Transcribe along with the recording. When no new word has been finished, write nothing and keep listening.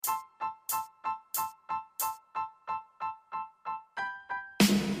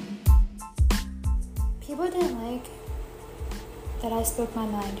People didn't like that I spoke my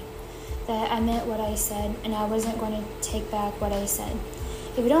mind, that I meant what I said, and I wasn't going to take back what I said.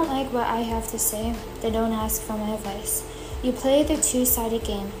 If you don't like what I have to say, then don't ask for my advice. You play the two-sided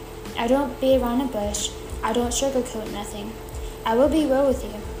game. I don't beat around the bush. I don't sugarcoat nothing. I will be real with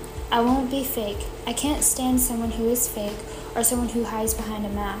you. I won't be fake. I can't stand someone who is fake or someone who hides behind a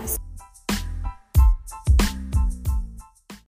mask.